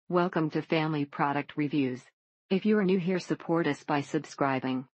Welcome to Family Product Reviews. If you are new here, support us by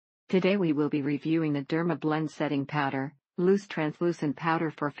subscribing. Today we will be reviewing the Dermablend Setting Powder, loose translucent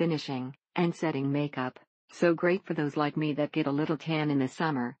powder for finishing and setting makeup. So great for those like me that get a little tan in the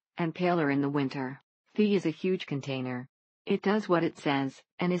summer and paler in the winter. Phi is a huge container. It does what it says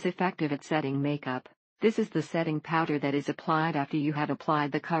and is effective at setting makeup. This is the setting powder that is applied after you have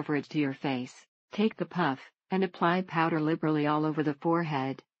applied the coverage to your face. Take the puff and apply powder liberally all over the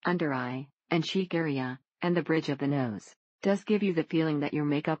forehead, under eye, and cheek area, and the bridge of the nose. Does give you the feeling that your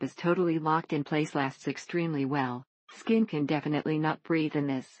makeup is totally locked in place. Lasts extremely well. Skin can definitely not breathe in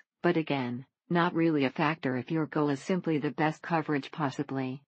this, but again, not really a factor if your goal is simply the best coverage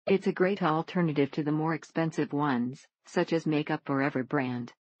possibly. It's a great alternative to the more expensive ones, such as Makeup Forever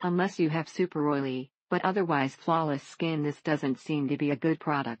brand. Unless you have super oily, but otherwise flawless skin, this doesn't seem to be a good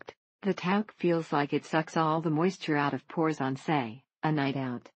product. The talc feels like it sucks all the moisture out of pores on, say, a night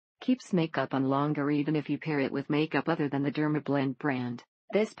out. Keeps makeup on longer even if you pair it with makeup other than the Dermablend brand.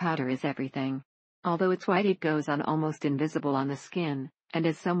 This powder is everything. Although it's white, it goes on almost invisible on the skin, and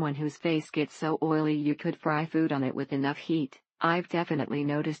as someone whose face gets so oily you could fry food on it with enough heat, I've definitely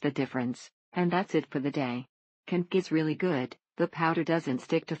noticed a difference. And that's it for the day. Conk is really good. The powder doesn't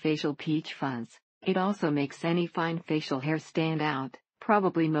stick to facial peach fuzz. It also makes any fine facial hair stand out.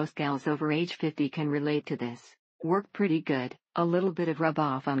 Probably most gals over age 50 can relate to this. Work pretty good. A little bit of rub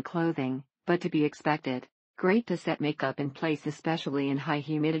off on clothing, but to be expected. Great to set makeup in place, especially in high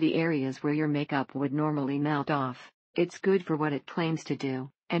humidity areas where your makeup would normally melt off. It's good for what it claims to do,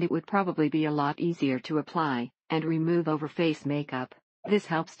 and it would probably be a lot easier to apply and remove over face makeup. This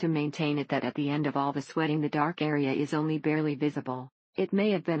helps to maintain it that at the end of all the sweating the dark area is only barely visible. It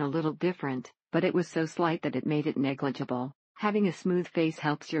may have been a little different, but it was so slight that it made it negligible. Having a smooth face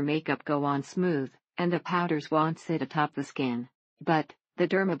helps your makeup go on smooth, and the powders won't sit atop the skin. But the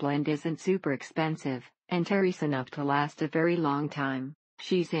Dermablend isn't super expensive, and Terry's enough to last a very long time.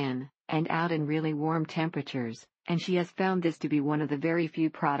 She's in and out in really warm temperatures, and she has found this to be one of the very few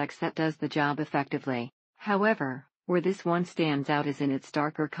products that does the job effectively. However, where this one stands out is in its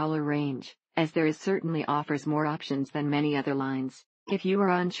darker color range, as there is certainly offers more options than many other lines. If you are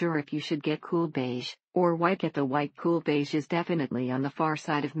unsure if you should get cool beige or white, get the white. Cool beige is definitely on the far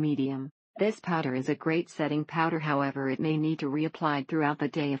side of medium. This powder is a great setting powder, however it may need to reapplied throughout the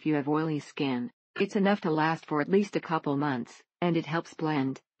day if you have oily skin. It's enough to last for at least a couple months, and it helps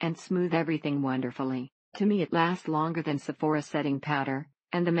blend and smooth everything wonderfully. To me it lasts longer than Sephora setting powder,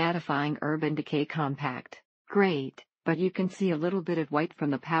 and the mattifying Urban Decay Compact. Great, but you can see a little bit of white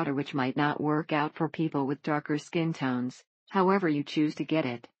from the powder, which might not work out for people with darker skin tones. However you choose to get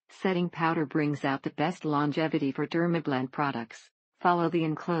it, setting powder brings out the best longevity for Dermablend products. Follow the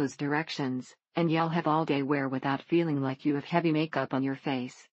enclosed directions, and you'll have all day wear without feeling like you have heavy makeup on your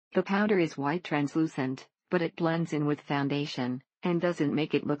face. The powder is white translucent, but it blends in with foundation, and doesn't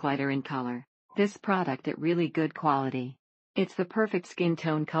make it look lighter in color. This product is really good quality. It's the perfect skin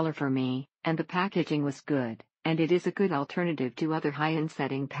tone color for me, and the packaging was good, and it is a good alternative to other high-end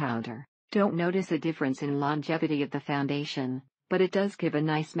setting powder. Don't notice a difference in longevity of the foundation, but it does give a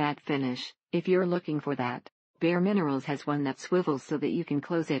nice matte finish, if you're looking for that. Bare Minerals has one that swivels so that you can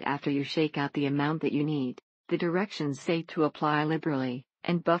close it after you shake out the amount that you need. The directions say to apply liberally,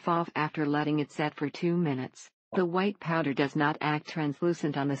 and buff off after letting it set for 2 minutes. The white powder does not act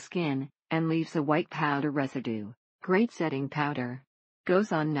translucent on the skin, and leaves a white powder residue. Great setting powder.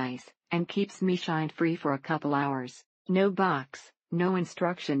 Goes on nice, and keeps me shine free for a couple hours. No box, no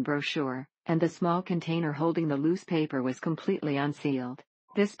instruction brochure, and the small container holding the loose paper was completely unsealed.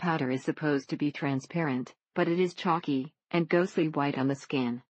 This powder is supposed to be transparent, but it is chalky and ghostly white on the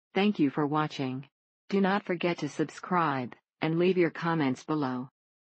skin. Thank you for watching. Do not forget to subscribe and leave your comments below.